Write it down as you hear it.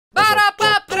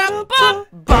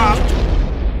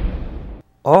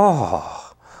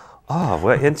Oh,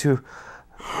 we're into.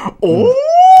 Oh!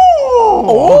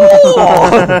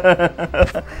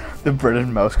 The bread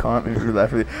and mouse comment.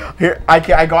 Here, I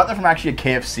got that from actually a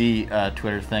KFC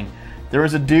Twitter thing. There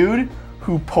was a dude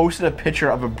who posted a picture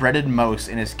of a breaded mouse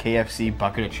in his KFC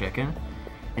bucket of chicken,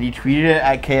 and he tweeted it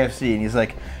at KFC, and he's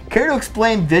like, "Care to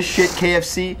explain this shit,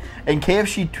 KFC?" And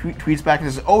KFC tweets back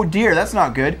and says, "Oh dear, that's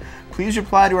not good. Please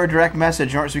reply to our direct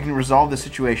message in order so we can resolve the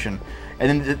situation."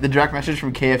 And then the direct message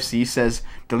from KFC says,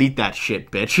 "Delete that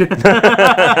shit, bitch."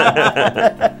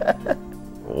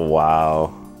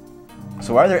 Wow.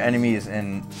 So why are there enemies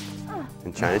in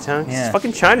Chinatown? Yeah. It's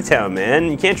fucking Chinatown, man.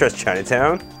 You can't trust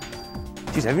Chinatown.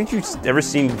 Jeez, haven't you ever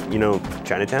seen,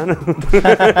 Chinatown?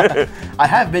 I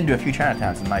have been to a few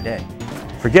Chinatowns in my day.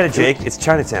 Forget it, Jake. It's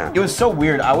Chinatown. It was so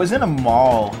weird. I was in a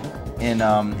mall in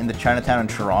the Chinatown in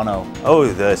Toronto. Oh,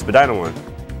 the Spadina one.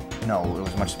 No, it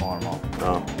was a much smaller mall.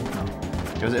 Oh.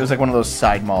 It was like one of those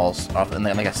side malls off in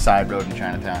like a side road in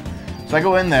Chinatown. So I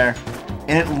go in there,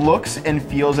 and it looks and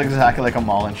feels exactly like a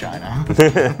mall in China.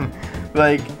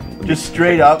 Like just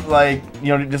straight up, like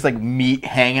just like meat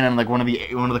hanging on like one of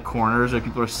the corners where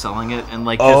people are selling it, and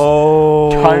like just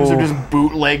tons of just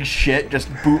bootleg shit, just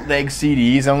bootleg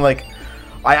CDs. I'm like,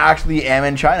 I actually am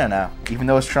in China now, even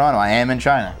though it's Toronto. I am in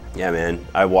China. Yeah, man.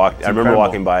 I remember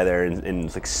walking by there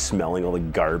and like smelling all the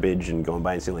garbage and going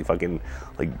by and seeing like fucking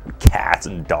like cats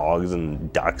and dogs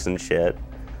and ducks and shit.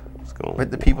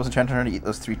 But the people's in China trying to eat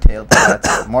those 3-tailed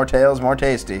cats. More tails, more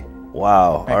tasty.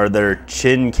 Wow. Are there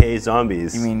Chin K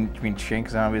zombies? You mean chink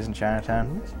zombies in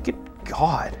Chinatown? Good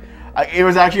God. It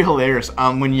was actually hilarious.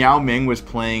 When Yao Ming was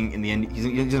playing in the NBA,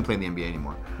 he doesn't play in the NBA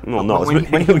anymore. Well, no. When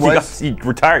he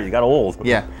retired, you got old.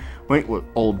 Yeah.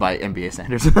 Old by NBA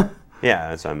standards. Yeah,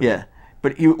 that's what I mean. Yeah.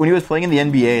 But when he was playing in the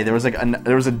NBA,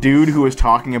 there was a dude who was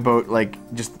talking about like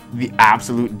just the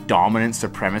absolute dominant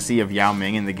supremacy of Yao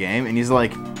Ming in the game, and he's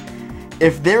like,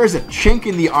 if there is a chink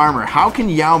in the armor, how can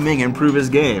Yao Ming improve his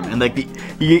game? And like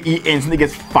he instantly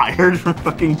gets fired from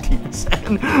fucking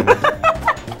TSN.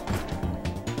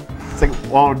 It's like,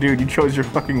 whoa, dude, you chose your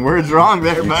fucking words wrong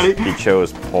there, buddy. He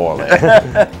chose poorly.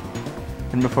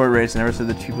 And before race, I never said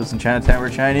the people in Chinatown were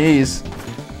Chinese.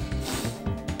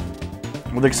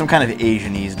 Well, there's some kind of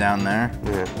Asianese down there.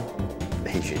 Yeah.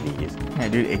 Asianese. Yeah,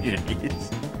 dude, Asianese.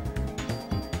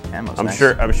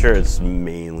 I'm sure it's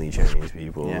mainly Chinese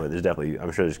people. Yeah. But there's definitely,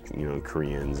 I'm sure there's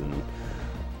Koreans and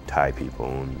Thai people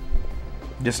and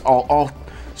just all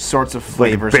sorts of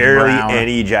flavors. Like barely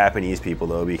any Japanese people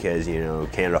though, because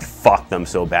Canada fucked them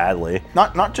so badly.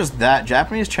 Not just that.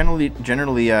 Japanese generally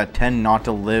tend not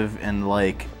to live in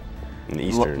like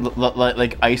Eastern,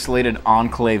 like isolated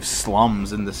enclave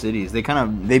slums in the cities. They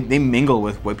they mingle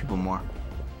with white people more.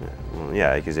 Yeah, well,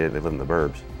 yeah, because they live in the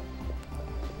burbs.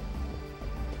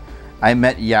 I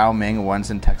met Yao Ming once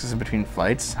in Texas in between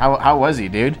flights. How was he,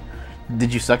 dude?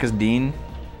 Did you suck his dean?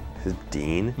 His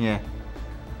dean? Yeah.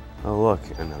 Oh look,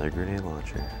 another grenade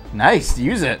launcher. Nice,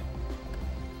 use it.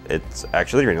 It's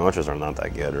actually, the grenade launchers are not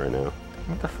that good right now.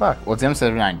 What the fuck? Well, it's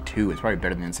M792. It's probably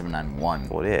better than M791.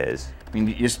 Well, it is. I mean,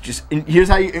 here's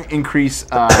how you increase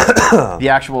the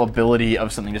actual ability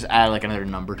of something. Just add like another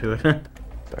number to it.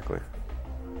 Exactly.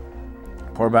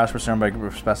 Poor Bass was surrounded by a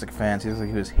group of spastic fans. He looks like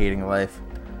he was hating life.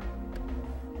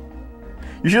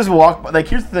 You should just walk by. Like,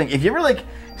 here's the thing. If you ever, like,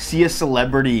 see a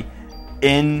celebrity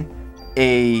in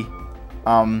a,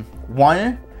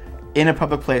 in a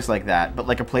public place like that, but,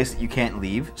 like, a place that you can't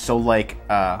leave, so, like,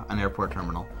 an airport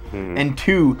terminal, and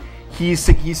 2, he's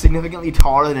significantly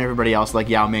taller than everybody else, like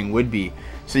Yao Ming would be,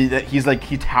 so that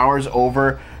he towers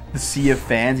over the sea of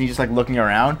fans, and he's just, like, looking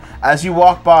around. As you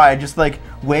walk by, just, like,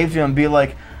 wave to him and be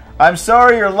like, "I'm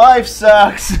sorry, your life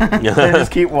sucks." And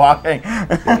just keep walking.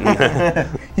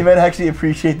 You might actually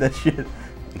appreciate that shit.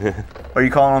 Are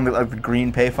you calling on the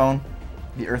green payphone?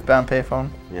 The earthbound payphone?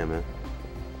 Yeah, man.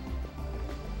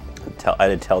 I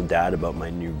had to tell Dad about my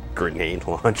new grenade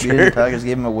launcher. You didn't talk, just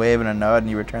gave him a wave and a nod,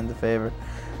 and you returned the favor.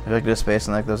 I feel like this space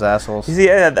and like those assholes. You see,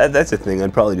 yeah, that's the thing.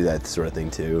 I'd probably do that sort of thing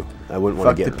too. I wouldn't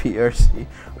want to get. Fuck the PRC.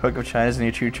 Hook of China's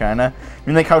new true China. I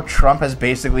mean, like how Trump has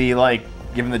basically like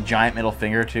given the giant middle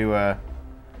finger to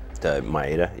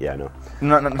Maeda? Yeah, no.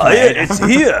 Not Aya, it's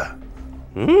here!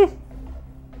 Hmm?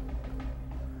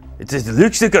 It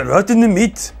looks like a rotten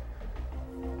meat.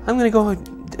 I'm gonna go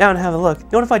down and have a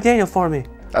look. Notify Daniel for me.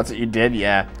 That's what you did,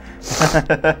 yeah.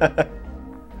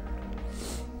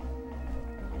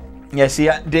 Yeah, see,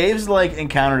 Dave's like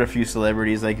encountered a few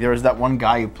celebrities. Like there was that one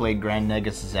guy who played Grand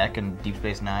Negus Zek in Deep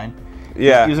Space Nine.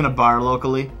 Yeah. He was in a bar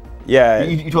locally. Yeah.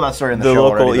 You told that story in the show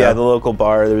local, already, yeah, the local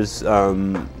bar. There was,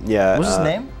 yeah. What was his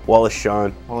name? Wallace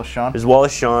Shawn. Wallace Shawn? There's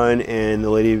Wallace Shawn and the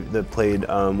lady that played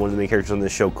one of the main characters on the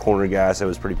show, Corner Gas, that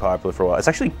was pretty popular for a while. It's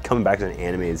actually coming back to an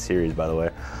animated series, by the way.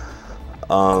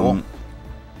 Cool. And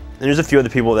there's a few other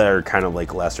people that are kind of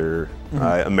like lesser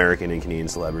American and Canadian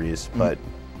celebrities, but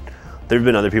there have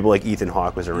been other people like Ethan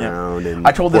Hawke was around and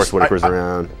Forrest Whitaker was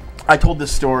around. I told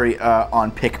this story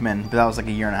on Pikmin, but that was like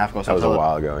a year and a half ago. So that was a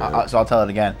while ago, yeah. So I'll tell it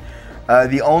again.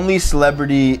 The only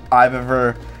celebrity I've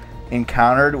ever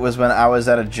encountered was when I was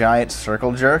at a giant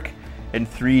circle jerk, and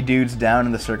 3 dudes down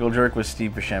in the circle jerk was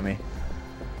Steve Buscemi.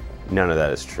 None of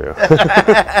that is true.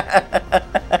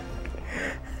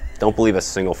 Don't believe a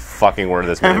single fucking word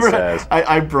this man says.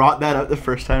 I brought that up the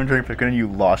first time during Pikmin, and you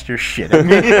lost your shit at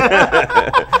me.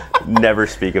 Never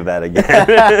speak of that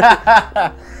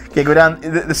again. Okay, go down.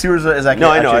 The sewers is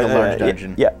actually, a large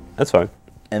dungeon. Yeah, that's fine.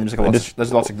 And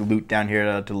there's lots of loot down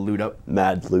here to loot up.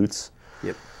 Mad loots.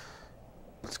 Yep.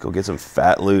 Let's go get some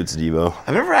fat loots, Devo.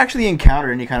 I've never actually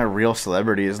encountered any kind of real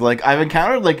celebrities. Like, I've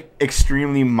encountered, like,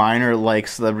 extremely minor, like,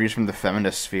 celebrities from the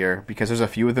feminist sphere, because there's a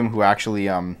few of them who actually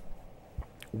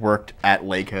worked at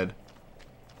Lakehead.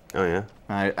 Oh, yeah?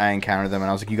 I encountered them, and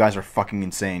I was like, you guys are fucking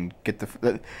insane. Get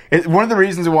the... one of the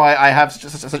reasons why I have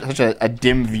such a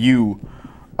dim view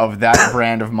of that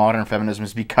brand of modern feminism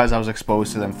is because I was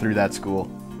exposed to them through that school.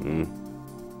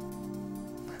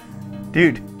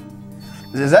 Dude,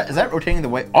 is that rotating the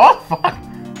way? Oh fuck!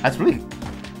 That's really.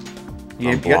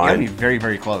 You gotta be very,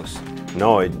 very close.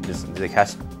 No, they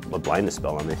cast a blindness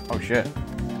spell on me. Oh shit.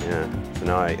 Yeah. So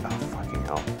now oh fucking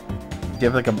hell. Do you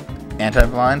have like a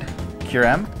anti-blind Cure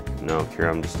M? No, Cure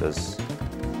M just does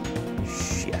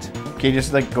shit. Okay,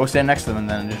 just like go stand next to them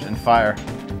and then and fire.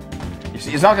 You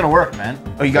see, it's not gonna work, man.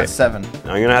 Oh, you got 7. I'm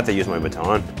gonna have to use my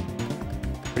baton.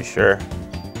 Pretty sure.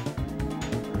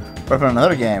 What about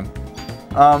another game?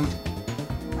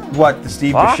 What, the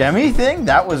Steve Buscemi thing?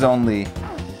 That was only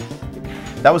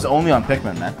on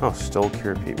Pikmin, man. Oh, stole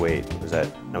Cure P. Wait, that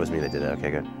was me that did that.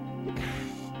 Okay, good.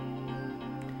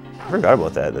 I forgot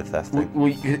about that, the theft thing. Well,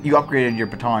 you upgraded your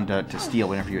baton to steal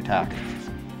whenever you attack.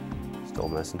 Stole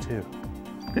medicine too.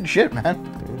 Good shit, man.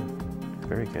 Yeah,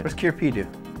 very good. What does Cure P do?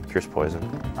 Cures poison.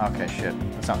 Okay, shit.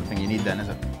 That's not the thing you need then, is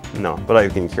it? No, but I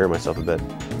can cure myself a bit.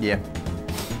 Yeah.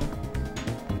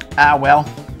 Ah, well.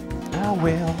 Ah,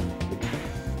 well.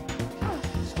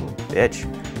 So, bitch.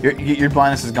 Your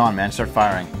blindness is gone, man. Start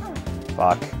firing.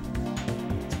 Fuck.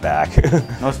 It's back.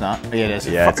 No, it's not. Oh, yeah, it is.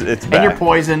 Yeah, it's back. And you're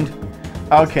poisoned.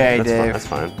 Okay, that's Dave. That's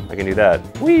fine. I can do that.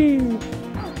 Whee!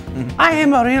 I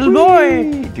am a real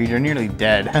boy! Dude, you're nearly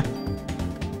dead.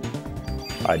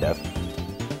 Hi, Dev.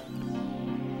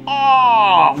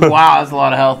 Oh, wow, that's a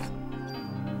lot of health.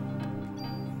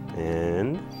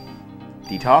 And...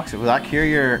 Detox? Will that cure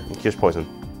your... It cures poison.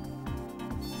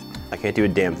 I can't do a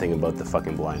damn thing about the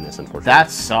fucking blindness, unfortunately.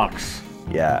 That sucks.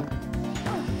 Yeah.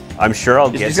 I'm sure I'll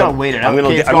get some... You just gotta wait it out.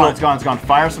 Okay, it's gone.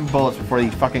 Fire some bullets before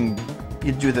you fucking...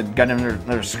 You do the gun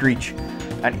another screech.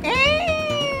 And...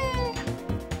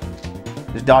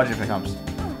 Just dodge it if it comes.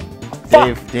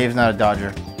 Dave's not a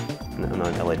dodger. No, I'm not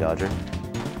an LA Dodger.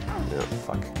 No,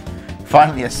 fuck.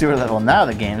 Finally a sewer level. Now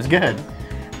the game's good.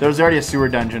 There was already a sewer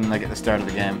dungeon like at the start of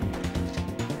the game.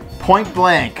 Point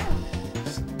blank.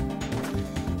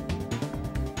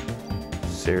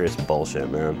 Serious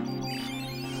bullshit, man.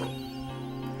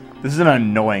 This is an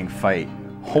annoying fight.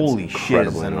 Holy shit,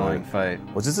 it's an annoying fight.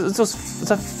 Well, it's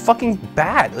a fucking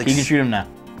bat. Like, you can shoot him now.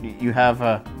 You have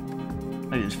oh,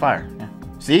 you just fire. Yeah.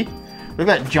 See? Look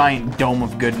at that giant dome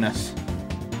of goodness.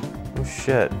 Oh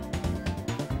shit.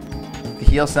 The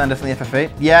heal sound definitely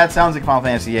FF8? Yeah, it sounds like Final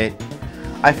Fantasy VIII.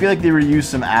 I feel like they reused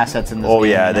some assets in this game. Oh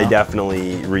yeah, they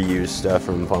definitely reused stuff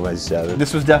from Final Fantasy VII.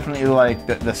 This was definitely like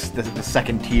the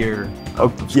second tier.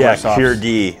 Oh yeah, Cure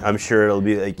D. I'm sure it'll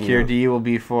be like Cure D will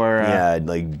be for yeah,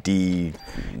 like D.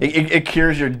 It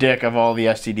cures your dick of all the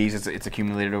STDs it's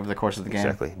accumulated over the course of the game.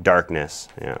 Exactly. Darkness.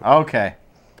 Yeah. Okay.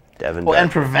 Devin. Well,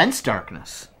 and prevents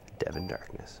darkness. Devin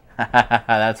Darkness.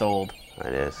 That's old.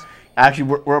 It is.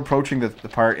 Actually, we're approaching the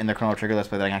part in the Chrono Trigger Let's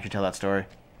Play that I can actually tell that story.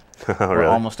 Oh, we're really?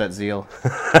 almost at Zeal.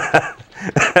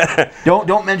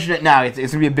 Don't mention it now. It's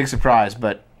gonna be a big surprise,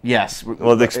 but yes.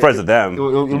 Well, the surprise of them.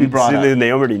 It'll be brought up.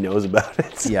 They already knows about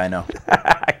it. Yeah, I know.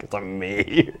 It's on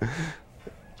me.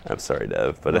 I'm sorry,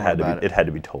 Dev, but it had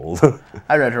to be told.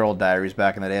 I read her old diaries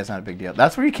back in the day. It's not a big deal.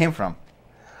 That's where you came from.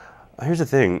 Here's the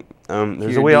thing.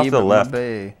 There's a way off to the left.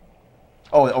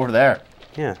 Oh, over there.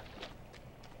 Yeah.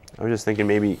 I was just thinking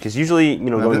maybe because usually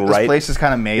going this right. This place is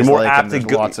kind of maze-like and there's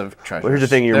lots of treasures. Well, here's the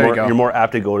thing: you're more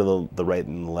apt to go to the right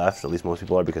than the left. At least most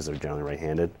people are because they're generally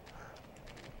right-handed.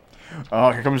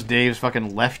 Oh, here comes Dave's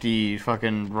fucking lefty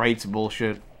fucking rights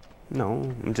bullshit. No,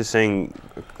 I'm just saying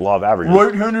law of averages.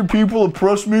 Right-handed people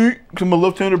oppress me because I'm a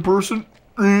left-handed person.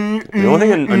 The only thing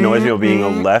that annoys me about being a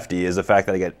lefty is the fact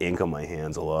that I get ink on my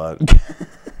hands a lot.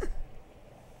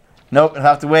 Nope, I'll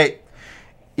have to wait.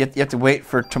 You have to wait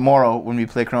for tomorrow when we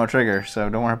play Chrono Trigger, so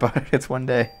don't worry about it. It's one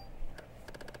day.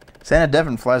 Santa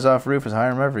Devon flies off roof as I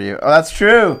remember you. Oh, that's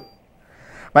true.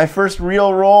 My first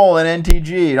real role in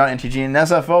NTG, not NTG, in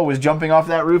SFO was jumping off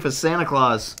that roof as Santa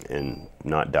Claus. And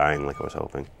not dying like I was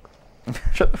hoping.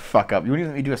 Shut the fuck up. You wouldn't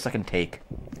even let me do a second take.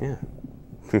 Yeah.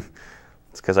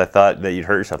 It's because I thought that you'd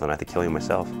hurt yourself and I had to kill you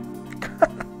myself.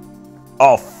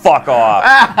 Oh, fuck off.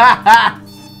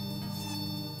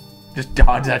 Just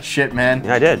dodge that shit, man.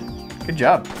 Yeah, I did. Good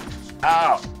job.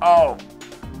 Ow. Oh.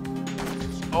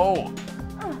 Oh.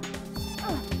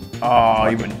 Oh,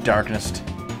 you've been darknessed.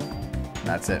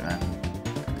 That's it, man.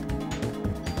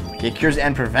 It cures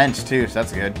and prevents, too, so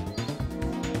that's good.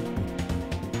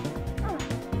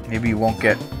 Maybe you won't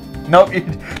get... Nope, it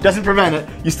doesn't prevent it.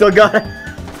 You still got it.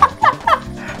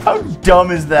 How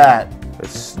dumb is that?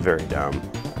 It's very dumb.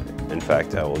 In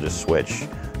fact, I will just switch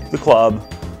the club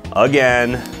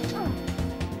again.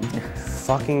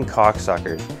 Fucking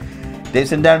cocksuckers.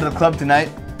 Dave's heading down to the club tonight.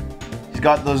 He's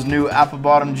got those new apple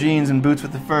bottom jeans and boots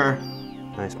with the fur.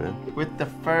 Nice, man. With the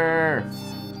fur.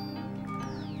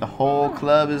 The whole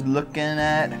club is looking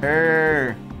at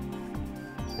her.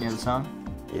 You know the song?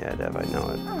 Yeah, Dev, I know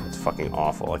it. It's fucking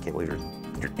awful. I can't believe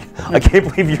I can't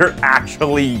believe you're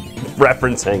actually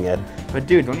referencing it. But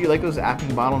dude, don't you like those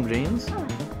apple bottom jeans?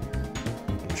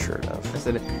 Sure does. I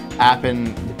said apple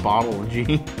bottle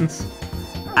jeans.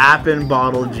 Apple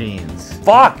bottle jeans.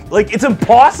 Fuck! Like, it's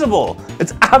impossible!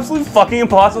 It's absolutely fucking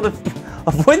impossible to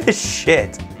avoid this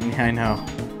shit. Yeah, I know.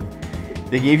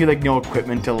 They gave you, like, no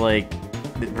equipment to, like,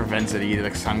 that prevents it either,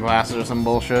 like sunglasses or some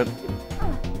bullshit.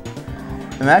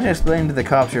 Imagine explaining to the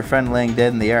cops your friend laying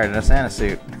dead in the yard in a Santa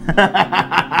suit.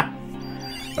 Exactly.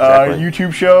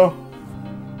 YouTube show.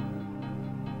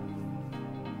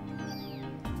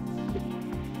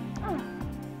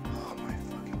 Oh my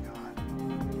fucking god.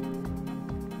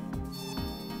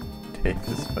 Take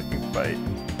this fucking fight.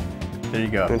 There you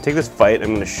go. I'm gonna take this fight,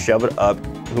 I'm gonna shove it up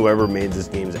whoever made this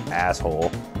game's asshole.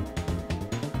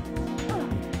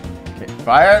 Okay,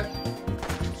 fire it.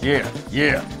 Yeah,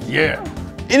 yeah, yeah.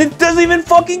 And it doesn't even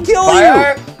fucking kill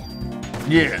Fire.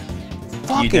 you! Yeah.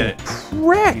 Fucking You did it.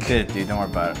 prick! You did it, dude. Don't worry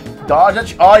about it.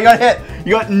 Dodge it. Oh, you got hit.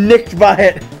 You got nicked by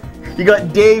it. You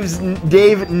got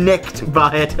Dave nicked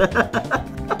by it.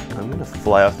 I'm gonna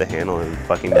fly off the handle and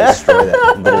fucking destroy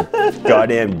that little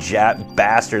goddamn Jap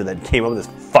bastard that came up with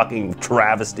this fucking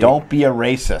travesty. Don't be a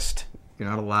racist. You're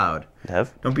not allowed.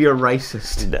 Dev? Don't be a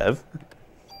racist. Dev?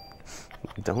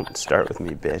 Don't start with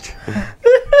me, bitch.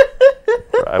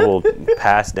 I will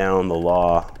pass down the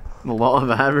law. The law of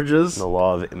averages? The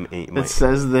law of... It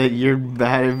says that you're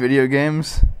bad at video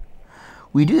games.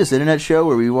 We do this internet show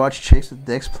where we watch chicks with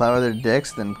dicks plow their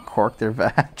dicks, then cork their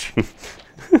vag.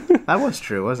 That was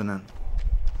true, wasn't it?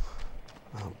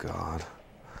 Oh, God.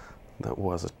 That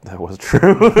was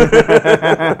true.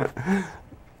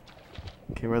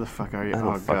 Okay, where the fuck are you?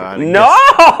 Oh, God. No!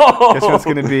 Guess what it's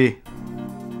gonna be?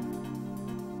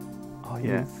 Oh,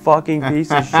 you fucking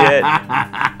piece of shit.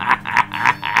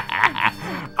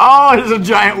 Oh, there's a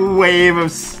giant wave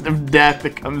of death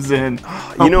that comes in.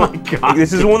 You know, my God.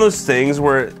 this is one of those things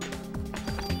where...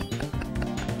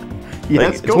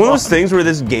 Yes, it's one of those things where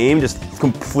this game just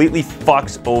completely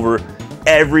fucks over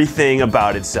everything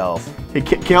about itself. Hey,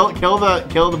 kill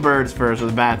the birds first, or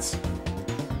the bats.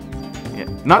 Yeah.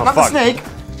 Not the snake.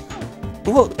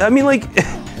 Well, I mean, like,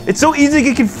 it's so easy to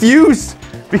get confused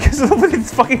because of what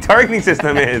its fucking targeting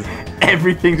system is.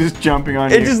 Everything's just jumping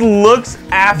on you. It just looks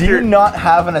after... Do you not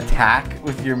have an attack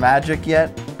with your magic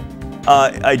yet?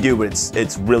 I do, but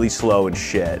it's really slow and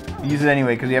shit. Use it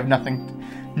anyway, because you have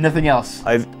nothing else.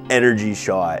 I have energy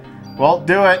shot. Well,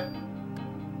 do it.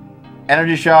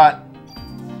 Energy shot.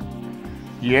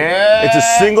 Yeah. It's a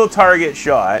single target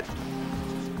shot.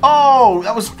 Oh,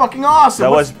 that was fucking awesome.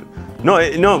 That was...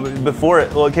 No, before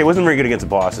it... Well, okay, it wasn't very good against the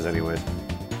bosses anyways.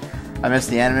 I missed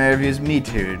the anime reviews. Me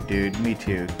too, dude. Me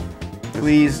too.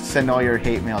 Please send all your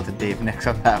hate mail to Dave Nix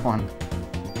on that one.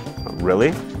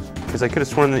 Really? Because I could have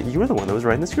sworn that you were the one that was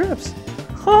writing the scripts.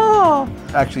 Oh.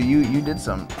 Actually, you did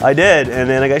some. I did, and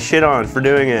then I got shit on for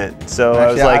doing it. So Actually,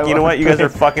 I was like, you know what? You guys are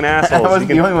fucking assholes. I wasn't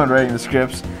the only one writing the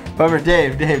scripts. However,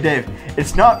 Dave,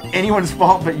 it's not anyone's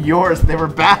fault but yours. They were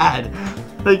bad.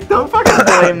 Like, don't fucking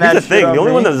blame that Here's the thing. shit The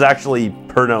only on one me. that was actually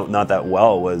turned out not that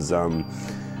well was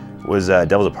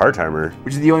Devil's a Part-Timer.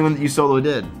 Which is the only one that you solo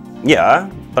did. Yeah,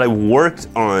 but I worked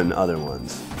on other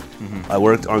ones. I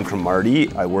worked on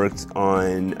Cromartie. I worked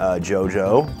on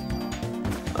JoJo.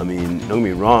 I mean, don't get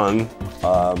me wrong.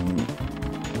 I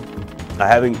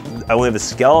only have a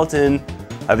skeleton.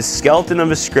 I have a skeleton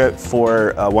of a script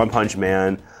for One Punch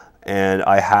Man, and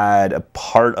I had a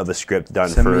part of a script done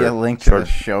for. Send me a link to the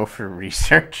show for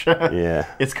research. Yeah.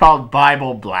 It's called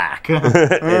Bible Black.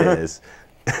 It is.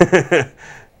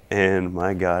 And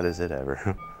my God, is it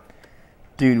ever.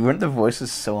 Dude, weren't the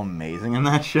voices so amazing in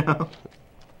that show?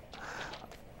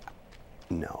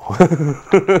 No.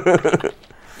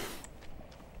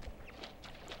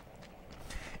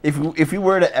 If we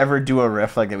were to ever do a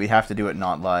riff like that, we'd have to do it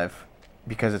not live.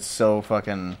 Because it's so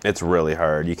fucking... It's really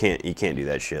hard. You can't do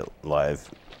that shit live.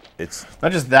 It's...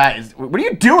 Not just that. What are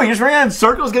you doing? You're just running around in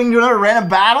circles getting into another random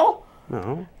battle?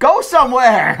 No. Go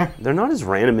somewhere! They're not as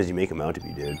random as you make them out to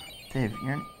be, dude. Dave,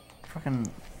 you're fucking...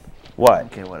 What?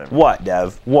 Okay, whatever. What,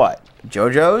 Dev? What?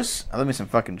 JoJo's? I love me some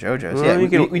fucking JoJo's. Well, Yeah, we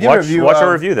did watch, a review. Watch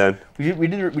our review then. We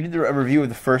did a review of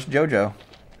the first JoJo.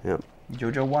 Yep.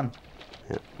 JoJo 1.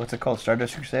 Yep. What's it called?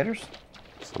 Stardust Crusaders?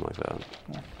 Something like that.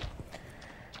 Yeah.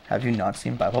 Have you not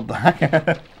seen Bible Black?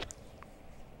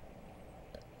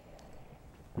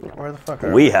 Where the fuck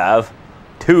are we? Have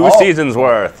 2 seasons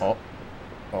worth. Oh.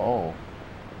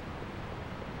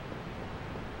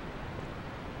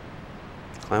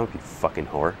 Clown, you fucking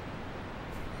whore.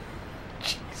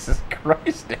 Jesus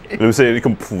Christ, Dave. And I'm saying it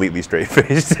completely straight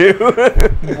face too.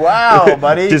 Wow,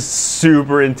 buddy. Just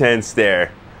super intense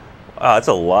stare. Wow, that's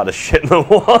a lot of shit in the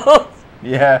wall.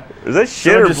 Yeah. Is that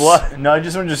shit or blood? No, I'm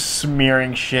just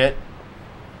smearing shit.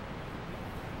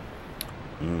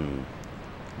 No,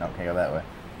 can't go that way.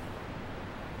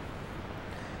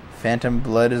 Phantom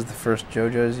Blood is the first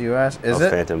JoJo's US. Is it?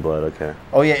 Phantom Blood, okay.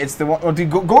 Oh yeah, it's the one. Oh, dude,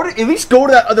 go to at least go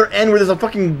to that other end where there's a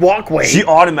fucking walkway. She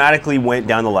automatically went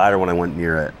down the ladder when I went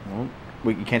near it.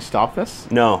 Wait, you can't stop this?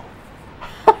 No.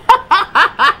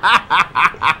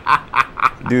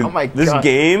 Dude, Oh my God. this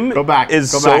game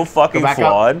is so back. fucking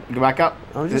flawed. Go back up.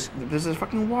 Oh, There's a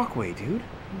fucking walkway, dude.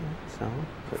 So,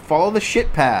 Follow the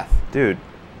shit path. dude.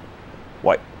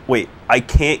 What? Wait, I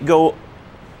can't go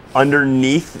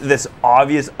underneath this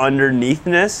obvious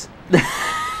underneathness?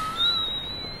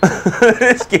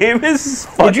 This game is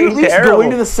fucking terrible. Would you at least go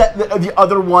into the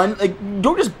other one? Like,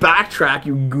 don't just backtrack,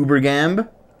 you goober gamb.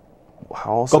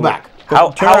 How else Go back.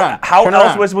 How Turn else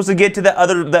around. was I supposed to get to that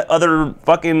other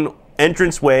fucking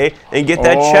entranceway and get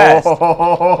that chest?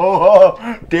 Oh,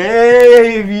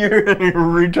 Dave, you're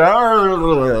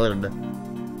retarded.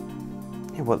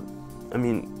 Yeah, well, I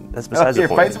mean, that's besides the Here,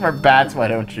 point. fight some more bats, why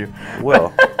don't you?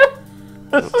 Well,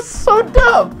 This is so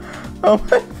dumb. Oh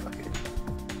my fucking.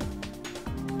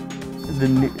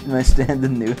 Am I stand the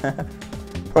new half?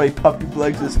 Probably Puppy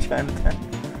Plugs is Chinatown.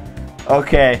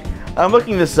 Okay. I'm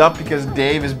looking this up because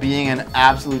Dave is being an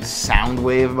absolute sound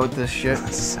wave about this shit.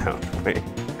 sound wave.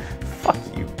 Fuck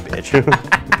you, bitch.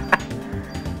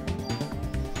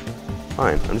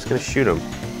 Fine, I'm just gonna shoot him.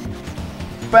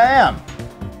 Bam!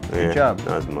 Good job.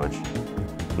 Not as much.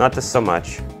 Not so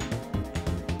much.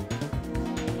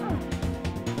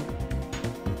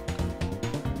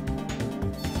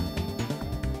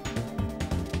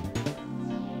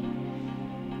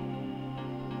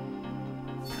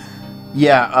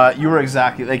 Yeah, you were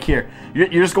exactly like here. You're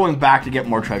just going back to get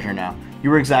more treasure now. You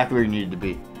were exactly where you needed to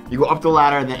be. You go up the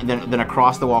ladder, then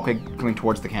across the walkway, coming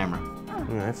towards the camera.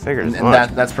 Yeah, I figured as And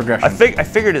much. that's progression. I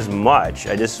figured as much.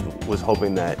 I just was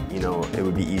hoping that it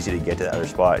would be easy to get to that other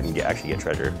spot and actually get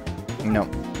treasure. No.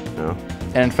 No.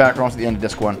 And in fact, we're almost at the end of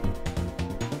disc 1.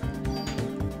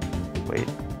 Wait.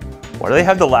 Why do they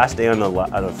have the last day on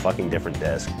a fucking different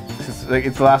disc? It's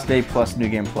the last day plus new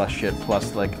game plus shit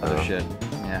plus like other shit.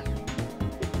 Yeah.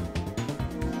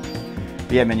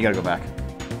 But yeah, man, you gotta go back.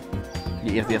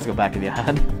 You have to go back to the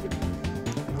island.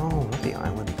 No, not the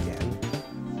island again.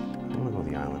 I want to go to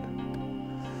the island.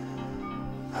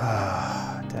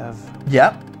 Dev.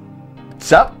 Yep.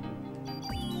 What's up?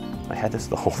 I had this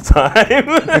the whole time.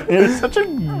 You're such a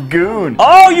goon.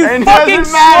 Oh, you And fucking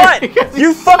doesn't matter slut!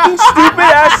 You fucking stupid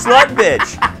ass slut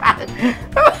bitch!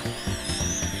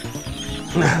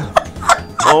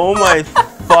 Oh my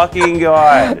fucking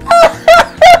god!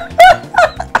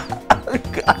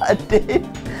 God, dude.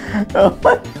 Oh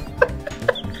my.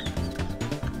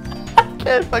 I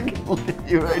can't fucking look at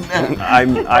you right now.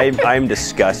 I'm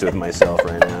disgusted with myself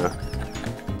right now.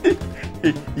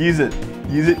 Use it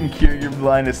and cure your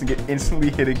blindness and get instantly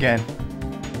hit again.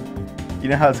 You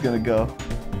know how it's gonna go.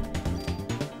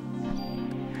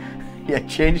 Yeah,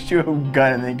 change to a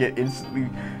gun and then get instantly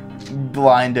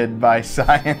blinded by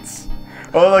science.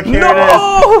 Oh look, here it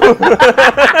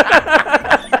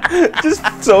is. Just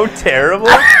so terrible.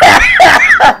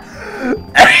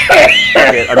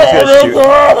 Okay, I'm just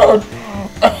gonna shoot.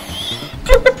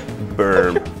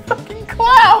 Burm.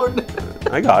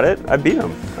 loud. I got it. I beat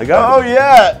him. I got it. Oh,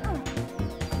 yeah.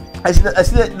 I see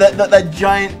that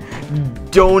giant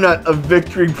donut of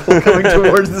victory coming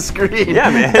towards the screen. Yeah,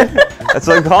 man. That's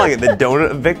what I'm calling it, the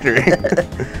donut of victory.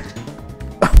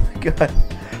 Oh, my God.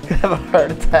 I'm going to have a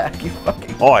heart attack, you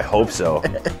fucking... Oh, I hope so.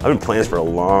 I've been playing this for a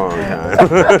long time.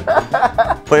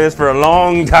 Playing this for a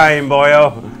long time,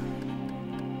 boyo.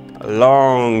 A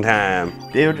long time.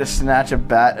 They would just snatch a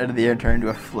bat out of the air and turn into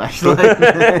a fleshlight.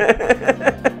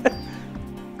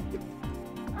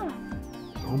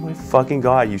 Oh my fucking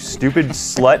God, you stupid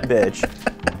slut bitch.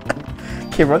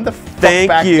 Okay, run the fuck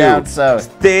back down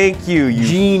south. Thank you.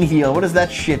 Gene heal. What does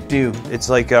that shit do? It's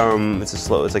like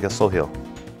it's like a slow heal.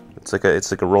 It's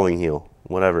like a rolling heal.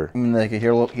 Whatever. You mean like a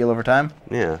heal over time?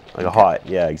 Yeah, like a hot.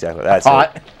 Yeah, exactly. That's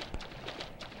hot. It.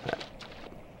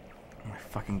 Oh my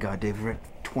fucking God, Dave, we're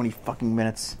at 20 fucking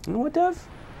minutes. You know what, Dev?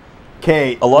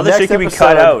 Okay. A lot of this shit can be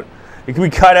cut out. It can be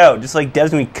cut out, just like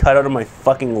Dev's gonna be cut out of my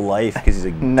fucking life because he's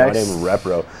a goddamn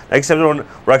repro. Next episode,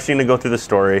 we're actually gonna go through the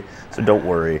story, so don't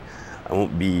worry. I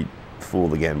won't be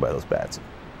fooled again by those bats.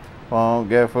 Won't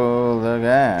get fooled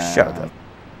again. Shut up.